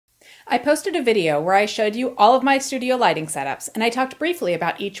I posted a video where I showed you all of my studio lighting setups, and I talked briefly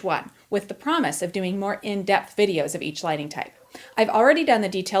about each one, with the promise of doing more in-depth videos of each lighting type. I've already done the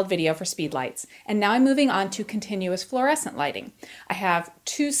detailed video for speed lights, and now I'm moving on to continuous fluorescent lighting. I have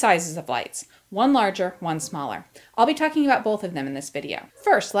two sizes of lights, one larger, one smaller. I'll be talking about both of them in this video.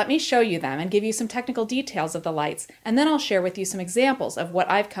 First, let me show you them and give you some technical details of the lights, and then I'll share with you some examples of what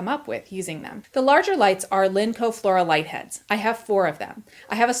I've come up with using them. The larger lights are Linco Flora light heads. I have 4 of them.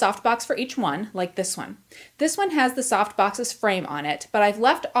 I have a softbox for each one, like this one. This one has the softbox's frame on it, but I've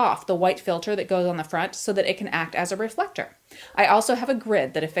left off the white filter that goes on the front so that it can act as a reflector. I also have a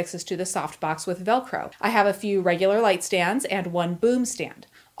grid that affixes to the softbox with Velcro. I have a few regular light stands and one boom stand.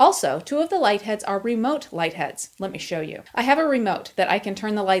 Also, 2 of the light heads are remote light heads. Let me show you. I have a remote that I can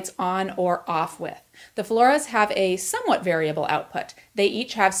turn the lights on or off with. The Floras have a somewhat variable output. They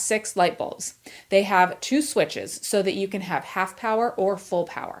each have 6 light bulbs. They have 2 switches so that you can have half power or full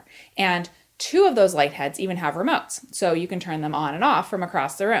power. And 2 of those light heads even have remotes, so you can turn them on and off from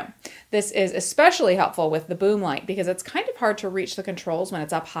across the room. This is especially helpful with the boom light because it's kind of hard to reach the controls when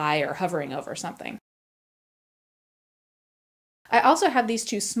it's up high or hovering over something. I also have these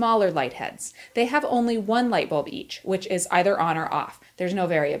 2 smaller light heads. They have only 1 light bulb each, which is either on or off. There's no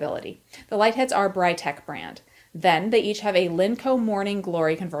variability. The light heads are Brightech brand. Then they each have a Linco Morning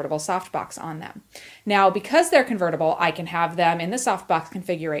Glory convertible softbox on them. Now, because they're convertible, I can have them in the softbox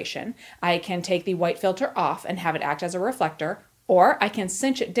configuration. I can take the white filter off and have it act as a reflector, or I can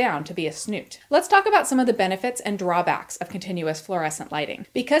cinch it down to be a snoot. Let's talk about some of the benefits and drawbacks of continuous fluorescent lighting.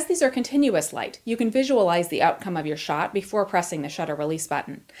 Because these are continuous light, you can visualize the outcome of your shot before pressing the shutter release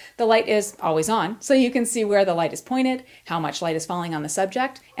button. The light is always on, so you can see where the light is pointed, how much light is falling on the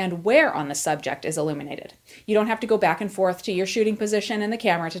subject, and where on the subject is illuminated. You don't have to go back and forth to your shooting position in the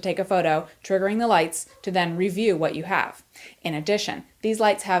camera to take a photo, triggering the lights to then review what you have. In addition, these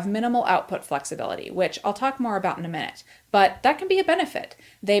lights have minimal output flexibility, which I'll talk more about in a minute, but that can be a benefit.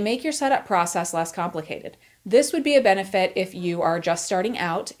 They make your setup process less complicated. This would be a benefit if you are just starting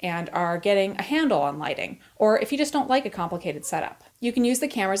out and are getting a handle on lighting, or if you just don't like a complicated setup. You can use the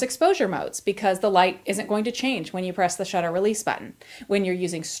camera's exposure modes because the light isn't going to change when you press the shutter release button. When you're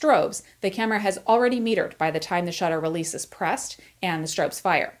using strobes, the camera has already metered by the time the shutter release is pressed and the strobes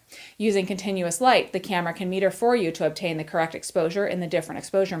fire. Using continuous light, the camera can meter for you to obtain the correct exposure in the different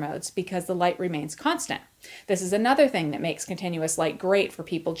exposure modes because the light remains constant. This is another thing that makes continuous light great for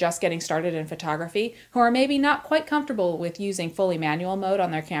people just getting started in photography who are maybe not quite comfortable with using fully manual mode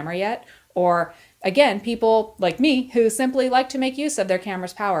on their camera yet, or again, people like me who simply like to make use of their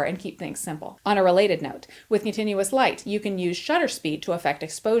camera's power and keep things simple. On a related note, with continuous light, you can use shutter speed to affect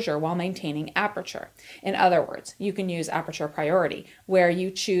exposure while maintaining aperture. In other words, you can use aperture priority, where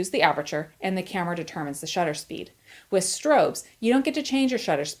you choose the aperture and the camera determines the shutter speed. With strobes, you don't get to change your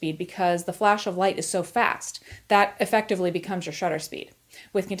shutter speed because the flash of light is so fast. That effectively becomes your shutter speed.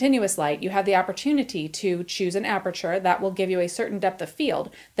 With continuous light, you have the opportunity to choose an aperture that will give you a certain depth of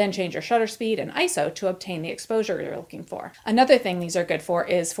field, then change your shutter speed and ISO to obtain the exposure you're looking for. Another thing these are good for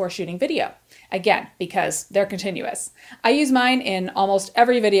is for shooting video. Again, because they're continuous. I use mine in almost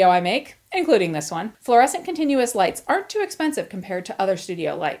every video I make, including this one. Fluorescent continuous lights aren't too expensive compared to other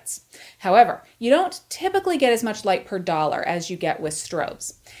studio lights. However, you don't typically get as much light per dollar as you get with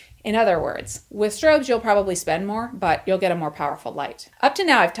strobes. In other words, with strobes you'll probably spend more, but you'll get a more powerful light. Up to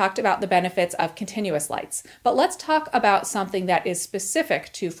now I've talked about the benefits of continuous lights, but let's talk about something that is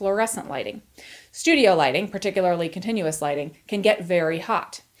specific to fluorescent lighting. Studio lighting, particularly continuous lighting, can get very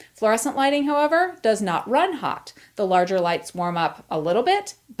hot. Fluorescent lighting, however, does not run hot. The larger lights warm up a little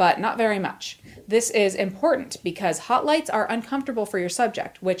bit, but not very much. This is important because hot lights are uncomfortable for your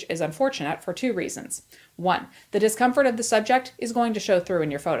subject, which is unfortunate for 2 reasons. 1, the discomfort of the subject is going to show through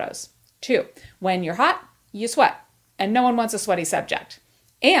in your photos. 2, when you're hot, you sweat, and no one wants a sweaty subject.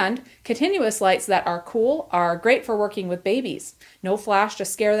 And continuous lights that are cool are great for working with babies. No flash to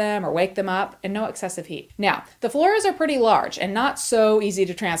scare them or wake them up, and no excessive heat. Now, the Floras are pretty large and not so easy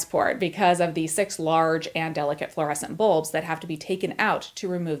to transport because of the 6 large and delicate fluorescent bulbs that have to be taken out to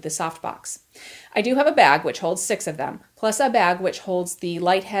remove the softbox. I do have a bag which holds 6 of them, plus a bag which holds the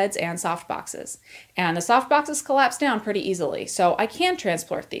light heads and softboxes. And the softboxes collapse down pretty easily, so I can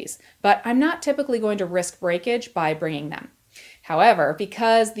transport these, but I'm not typically going to risk breakage by bringing them. However,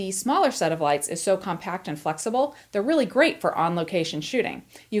 because the smaller set of lights is so compact and flexible, they're really great for on-location shooting.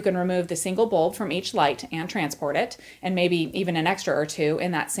 You can remove the single bulb from each light and transport it, and maybe even an extra or 2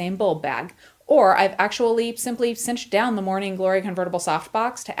 in that same bulb bag. Or I've actually simply cinched down the Morning Glory convertible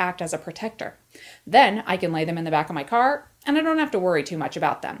softbox to act as a protector. Then I can lay them in the back of my car, and I don't have to worry too much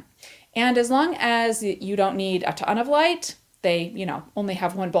about them. And as long as you don't need a ton of light, they, only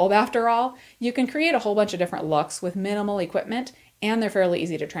have one bulb after all, you can create a whole bunch of different looks with minimal equipment, and they're fairly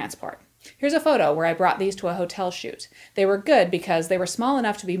easy to transport. Here's a photo where I brought these to a hotel shoot. They were good because they were small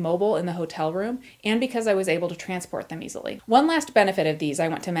enough to be mobile in the hotel room and because I was able to transport them easily. One last benefit of these I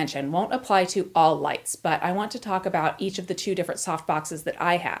want to mention won't apply to all lights, but I want to talk about each of the two different softboxes that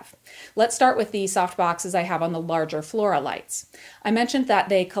I have. Let's start with the softboxes I have on the larger Flora lights. I mentioned that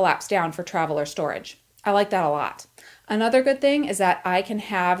they collapse down for traveler storage. I like that a lot. Another good thing is that I can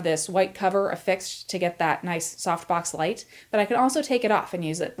have this white cover affixed to get that nice softbox light, but I can also take it off and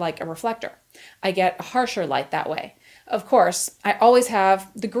use it like a reflector. I get a harsher light that way. Of course, I always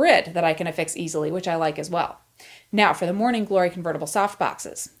have the grid that I can affix easily, which I like as well. Now for the Morning Glory convertible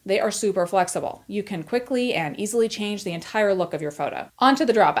softboxes. They are super flexible. You can quickly and easily change the entire look of your photo. On to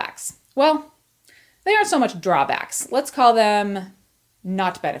the drawbacks. Well, they aren't so much drawbacks. Let's call them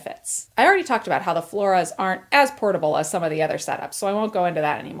not benefits. I already talked about how the Floras aren't as portable as some of the other setups, so I won't go into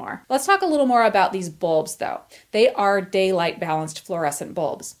that anymore. Let's talk a little more about these bulbs though. They are daylight balanced fluorescent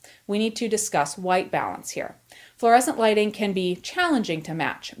bulbs. We need to discuss white balance here. Fluorescent lighting can be challenging to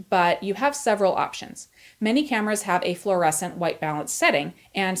match, but you have several options. Many cameras have a fluorescent white balance setting,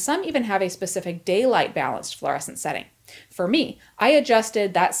 and some even have a specific daylight balanced fluorescent setting. For me, I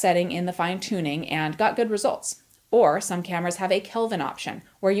adjusted that setting in the fine tuning and got good results. Or some cameras have a Kelvin option,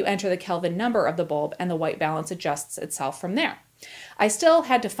 where you enter the Kelvin number of the bulb and the white balance adjusts itself from there. I still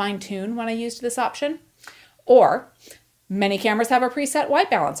had to fine tune when I used this option. Or many cameras have a preset white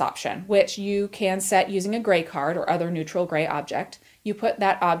balance option, which you can set using a gray card or other neutral gray object. You put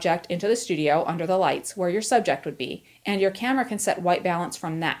that object into the studio under the lights where your subject would be, and your camera can set white balance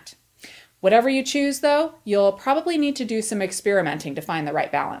from that. Whatever you choose though, you'll probably need to do some experimenting to find the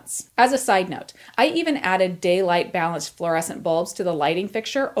right balance. As a side note, I even added daylight balanced fluorescent bulbs to the lighting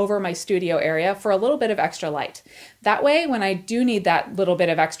fixture over my studio area for a little bit of extra light. That way, when I do need that little bit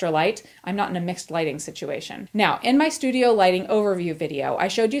of extra light, I'm not in a mixed lighting situation. Now, in my studio lighting overview video, I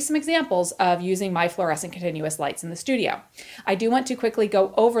showed you some examples of using my fluorescent continuous lights in the studio. I do want to quickly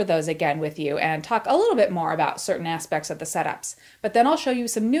go over those again with you and talk a little bit more about certain aspects of the setups, but then I'll show you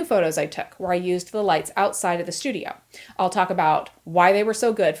some new photos I took where I used the lights outside of the studio. I'll talk about why they were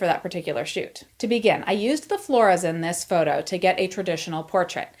so good for that particular shoot. To begin, I used the Floras in this photo to get a traditional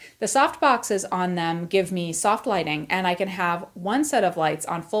portrait. The soft boxes on them give me soft lighting, and I can have one set of lights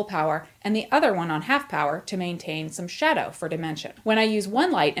on full power and the other one on half power to maintain some shadow for dimension. When I use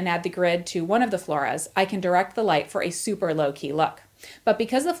one light and add the grid to one of the Floras, I can direct the light for a super low-key look. But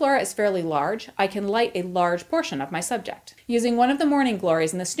because the Flora is fairly large, I can light a large portion of my subject. Using one of the Morning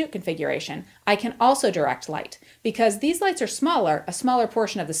Glories in the snoot configuration, I can also direct light. Because these lights are smaller, a smaller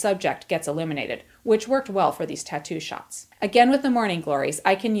portion of the subject gets illuminated, which worked well for these tattoo shots. Again with the Morning Glories,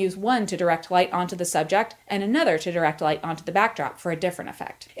 I can use one to direct light onto the subject and another to direct light onto the backdrop for a different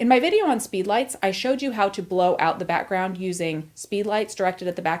effect. In my video on speed lights, I showed you how to blow out the background using speed lights directed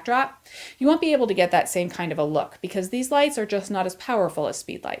at the backdrop. You won't be able to get that same kind of a look because these lights are just not as powerful as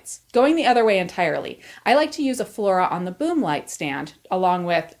speed lights. Going the other way entirely, I like to use a Flora on the boom light stand along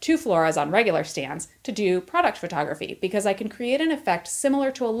with two Floras on regular stands to do product photography because I can create an effect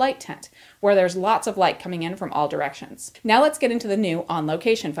similar to a light tent where there's lots of light coming in from all directions. Now let's get into the new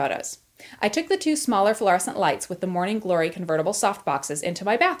on-location photos. I took the two smaller fluorescent lights with the Morning Glory convertible softboxes into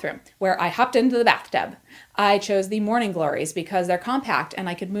my bathroom, where I hopped into the bathtub. I chose the Morning Glories because they're compact and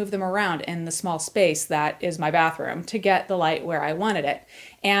I could move them around in the small space that is my bathroom to get the light where I wanted it.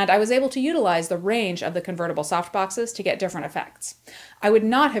 And I was able to utilize the range of the convertible softboxes to get different effects. I would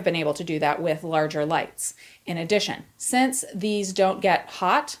not have been able to do that with larger lights. In addition, since these don't get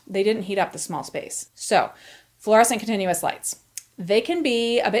hot, they didn't heat up the small space. So, fluorescent continuous lights. They can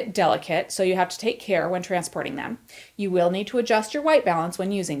be a bit delicate, so you have to take care when transporting them. You will need to adjust your white balance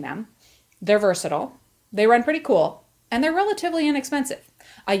when using them. They're versatile, they run pretty cool, and they're relatively inexpensive.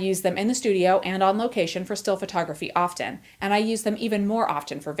 I use them in the studio and on location for still photography often, and I use them even more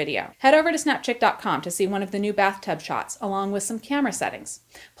often for video. Head over to snapchick.com to see one of the new bathtub shots, along with some camera settings.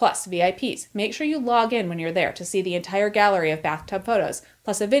 Plus, VIPs, make sure you log in when you're there to see the entire gallery of bathtub photos,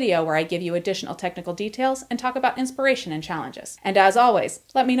 plus a video where I give you additional technical details and talk about inspiration and challenges. And as always,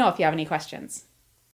 let me know if you have any questions.